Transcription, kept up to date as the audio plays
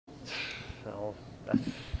know, that's,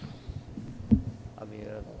 I mean,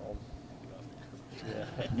 I don't know.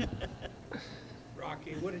 Yeah.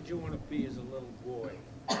 Rocky, what did you want to be as a little boy?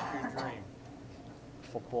 Your dream?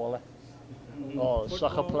 Footballer. Oh,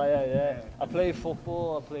 Soccer football? player, yeah. Yeah. I played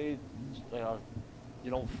football, I played,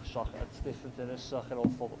 you know, soccer, it's different than this soccer or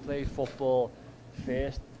football. I played football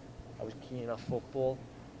first, I was keen at football.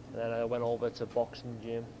 And then I went over to boxing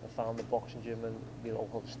gym. I found the boxing gym in my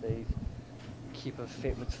local estate. Keeping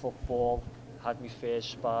fit with football, had my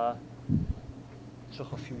first spar,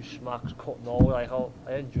 took a few smacks, cutting over.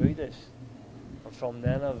 I enjoyed it. And from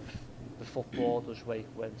then, the football just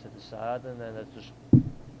went to the side, and then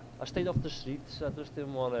I stayed off the streets. I just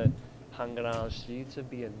didn't want to hang around the streets and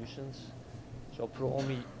be a nuisance. So I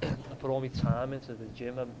put all my time into the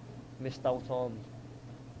gym. I missed out on,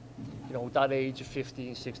 you know, that age of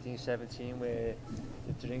 15, 16, 17 where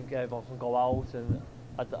you drink, everyone can go out, and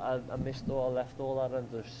I missed all, left all that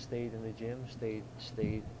and just stayed in the gym,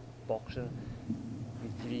 stayed boxing.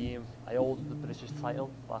 My dream, I held the British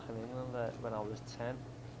title back in England when I was 10,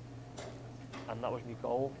 and that was my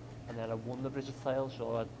goal. And then I won the British title,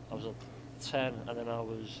 so I was at 10, and then I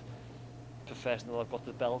was professional. I got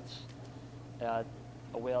the belts. I had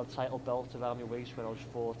a world title belt around my waist when I was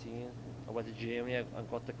 14. I went to Germany and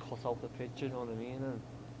got the cut out the picture, you know what I mean? And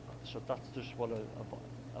so that's just what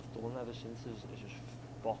I've done ever since, is just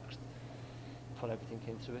boxed, put everything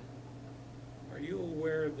into it. Are you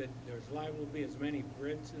aware that there's liable to be as many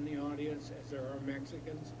Brits in the audience as there are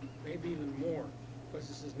Mexicans? Maybe even more, because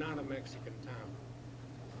this is not a Mexican town.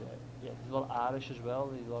 Yeah, there's a lot of Irish as well.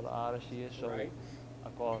 There's a lot of Irish here, so right.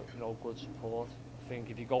 I've got, you know, good support. I think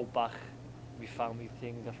if you go back, my family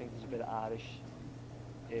thing, I think there's a bit of Irish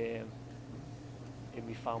in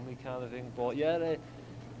my family kind of thing. But yeah, they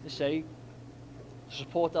say the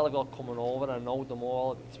support that I've got coming over, I know them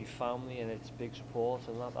all. It's my family and it's big support,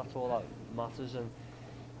 and that's all that matters. And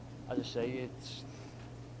as I say, it's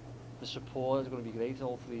the support is going to be great.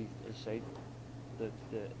 Hopefully, as I say,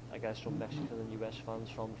 I guess some Mexican and US fans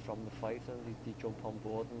from the fight, and they jump on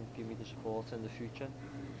board and give me the support in the future.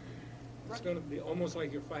 It's going to be almost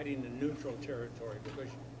like you're fighting in neutral territory,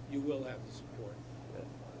 because you will have the support.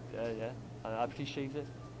 Yeah. And I appreciate it.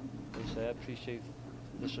 As I say, I appreciate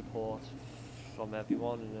the support from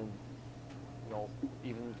everyone, and then, you know,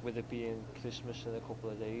 even with it being Christmas in a couple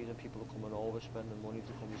of days and people are coming over spending money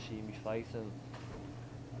to come and see me fight, and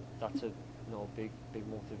that's a, you know, big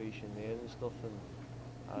motivation there and stuff, and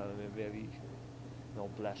I'm very, you know,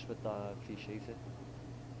 blessed with that. I appreciate it.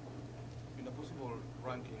 In a possible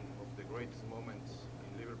ranking of the greatest moments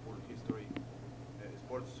in Liverpool history,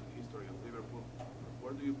 sports history of Liverpool,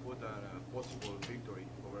 where do you put a possible victory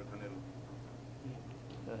over Canelo?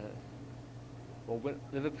 Well,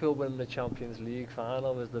 Liverpool winning the Champions League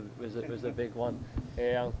final was the big one.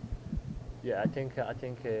 Yeah, I think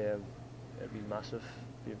it'd be massive.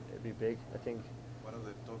 It'd be big. I think. One of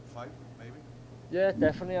the top 5, maybe. Yeah,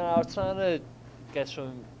 definitely. And I was trying to get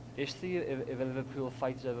some history if a Liverpool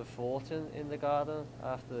fighter's ever fought in the Garden. I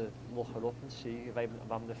have to look it up and see if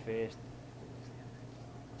I'm the first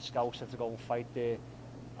scout to go and fight there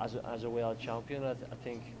as a world champion. I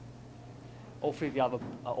think hopefully they have an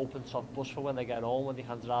open top bus for when they get home, when they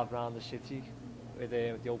can drive around the city with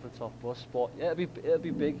the open top bus. But yeah, it'd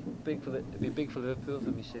be big for Liverpool,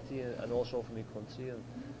 for my city, and also for my country, and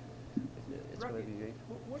it's going to be great.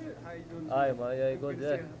 How you doing? Hi, man. Yeah,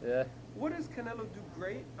 good. Yeah. What does Canelo do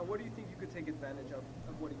great, and what do you think you could take advantage of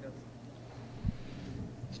what he does?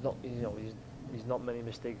 It's not, you know, he's not many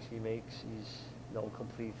mistakes he makes. He's, you know,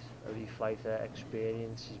 complete elite fighter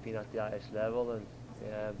experience. He's been at the highest level, and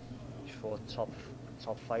he's fought top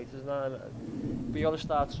fighters now. But you got to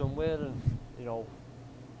start somewhere, and you know,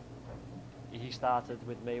 he started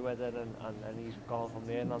with Mayweather, and he's gone from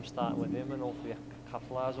there, and I'm starting with him, and hopefully I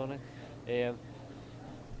capitalise on it.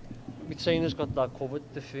 My trainer's got that covered,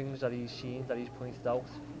 the things that he's seen, that he's pointed out,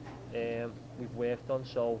 we've worked on.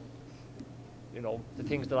 So, you know, the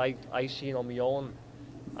things that I seen on my own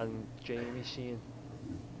and Jamie's seen,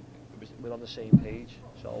 we're on the same page.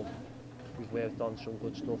 So we've worked on some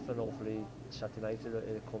good stuff, and hopefully Saturday night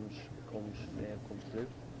it comes through.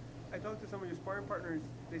 I talked to some of your sparring partners.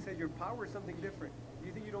 They said your power is something different. Do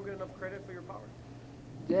you think you don't get enough credit for your power?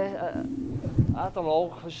 Yeah, I don't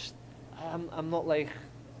know, because I'm not like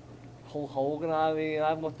Hulk Hogan. I mean,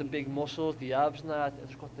 I've got the big muscles, the abs, and I've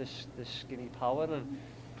just got this skinny power, and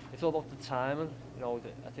it's all about the timing. You know,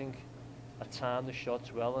 I think I time the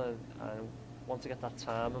shots well, and once I get that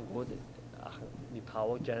timing good, my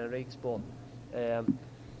power generates. But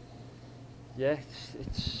yeah,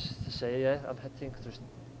 it's to say, yeah, I think just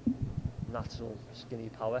natural skinny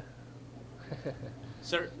power.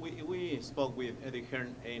 Sir, we spoke with Eddie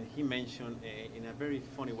Hearn, and he mentioned in a very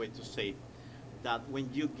funny way to say that when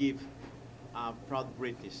you give a proud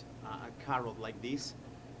British a carrot like this,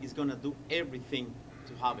 he's gonna do everything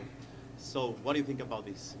to have it. So, what do you think about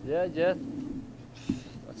this? Yeah, yeah.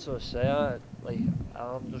 That's what I say. Like,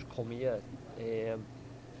 I'm just come here um,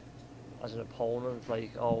 as an opponent.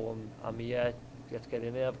 Like, oh, I'm here. Let's get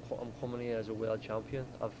in there. I'm coming here as a world champion.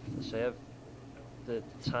 The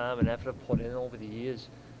time and effort I've put in over the years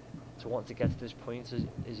to want to get to this point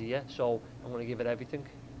is here. So I'm going to give it everything.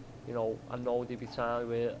 You know, I know there'll be times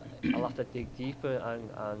where I'll have to dig deeper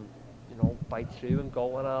and you know, bite through and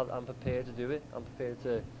go, and I'm prepared to do it. I'm prepared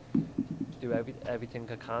to do everything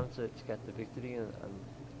I can to get the victory, and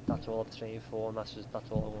that's all I've trained for, and that's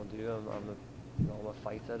all I want to do. I'm a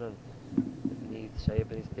fighter, and if I need to say it,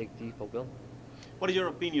 but to dig deep, I will. What is your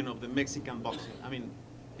opinion of the Mexican boxing? I mean,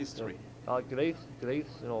 history. Great. You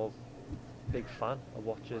know, big fan. I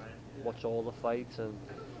watch all the fights, and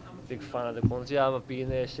big fan of the country. I've been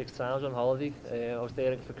there 6 times on holiday. I was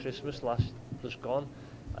there for Christmas just gone.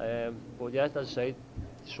 But yeah, as I say,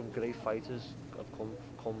 some great fighters have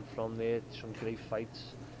come from there. Some great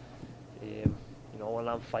fights. You know, and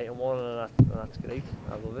I'm fighting one, and that's great.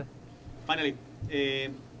 I love it. Finally,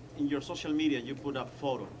 in your social media, you put a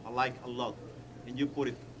photo I like a lot, and you put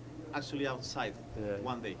it actually outside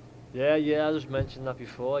one day. Yeah, I just mentioned that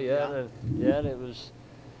before. And it was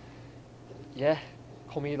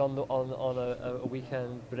coming on a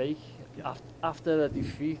weekend break after a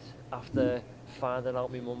defeat, after finding out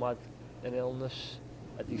my mum had an illness,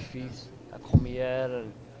 a defeat. I come here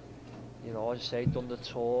and, you know, as I say, done the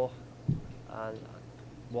tour, and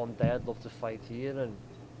one day I'd love to fight here, and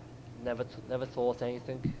never thought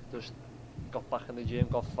anything. Just got back in the gym,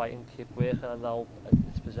 got fighting, kept working, and now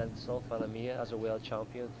it's presented itself, and I'm here as a world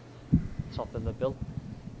champion, top in the bill.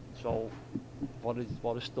 So what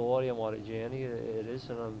a story and what a journey it is,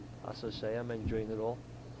 and as I say, I'm enjoying it all.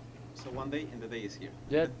 So one day and the day is here.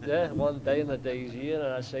 Yeah, one day and the day is here,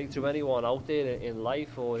 and I say to anyone out there in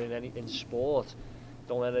life or in sport,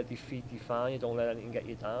 don't let a defeat define you, don't let anything get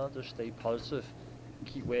you down, just stay positive,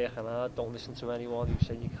 keep working hard, don't listen to anyone who's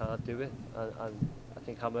saying you can't do it, and I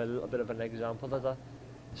think I'm a little bit of an example of that.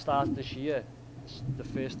 The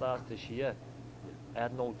first start this year, I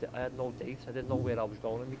had no date. I didn't know where I was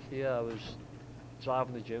going in my career. I was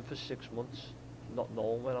driving the gym for 6 months, not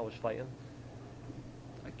knowing when I was fighting.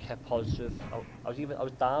 I kept positive. I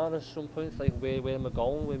was down at some point, like where am I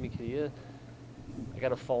going with my career? I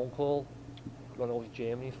got a phone call, going over to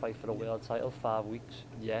Germany, fight for a world title, 5 weeks.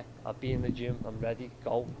 Yeah, I'll be in the gym, I'm ready,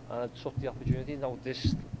 go. And I took the opportunity. Now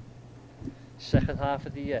this second half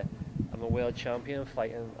of the year, I'm a world champion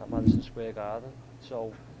fighting at Madison Square Garden.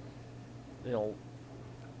 So, you know,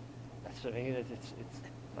 that's what I mean.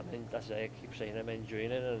 That's it. I keep saying I'm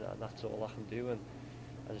enjoying it, and that's all I can do. And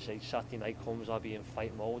as I say, Saturday night comes, I'll be in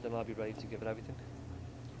fight mode, and I'll be ready to give it everything.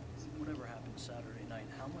 Whatever happens Saturday night,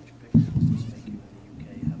 how much bigger does this make you in the UK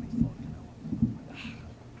having fought Canelo?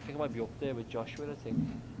 I think I might be up there with Joshua, I think.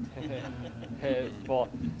 But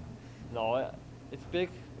no, it's big.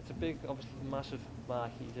 It's a big, obviously massive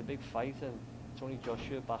marquee. It's a big fight, and it's only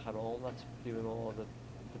Joshua back at home that's doing all the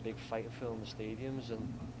big fighting film in the stadiums,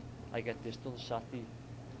 and I get this done Saturday.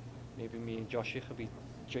 Maybe me and Joshua could be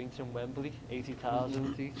joints in Wembley,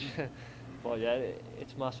 80,000 each. But yeah,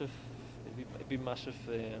 it's massive. It'd be massive.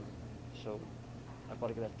 So I've got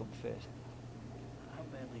to get that done first. How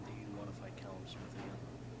badly do you want to fight Callum Smith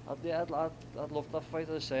again? I'd love that fight.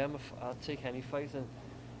 As I say, I'd take any fight, and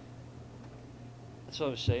that's what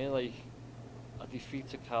I was saying. Like, I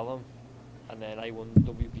defeated Callum, and then I won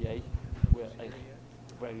WBA,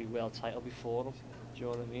 where he world title before him. Do you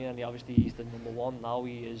know what I mean? And obviously he's the #1 now.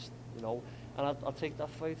 He is, you know, and I'll take that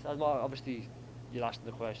fight. Obviously, you're asking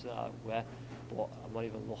the question where, but I'm not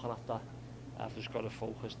even looking at that. I've just got to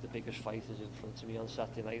focus. The biggest fight is in front of me on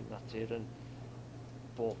Saturday night, and that's it.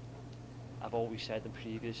 But I've always said in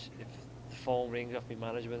previous, if the phone rings off my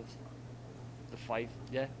management, the fight,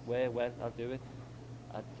 yeah, when, I'll do it.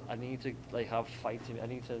 I need to have fighting. I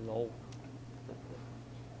need to know.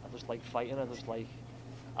 I just like fighting. I just like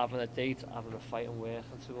having a date, having a fight, and working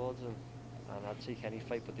towards it. And I'd take any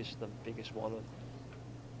fight, but this is the biggest one.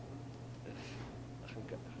 If I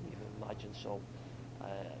can even imagine, so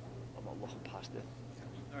I'm not looking past it.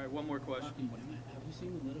 All right, one more question. Have you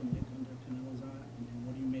seen the little Nick under Canelo's eye, and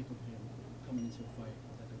what do you make of him coming into the fight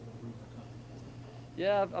with like a little Rubicon?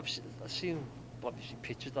 Yeah, I've seen obviously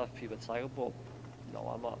pictures of people title, but no,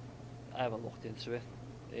 I haven't looked into it.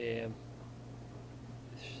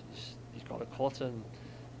 He's got a cut, and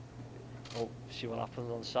we'll see what happens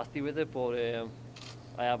on Saturday with it. But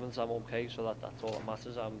I haven't. I'm okay, so that's all that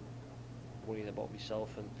matters. I'm worrying about myself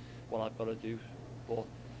and what I've got to do. But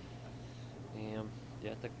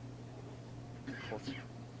yeah, but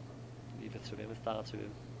leave it to him. It's down to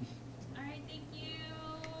him. All right, thank you.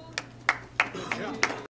 Good job.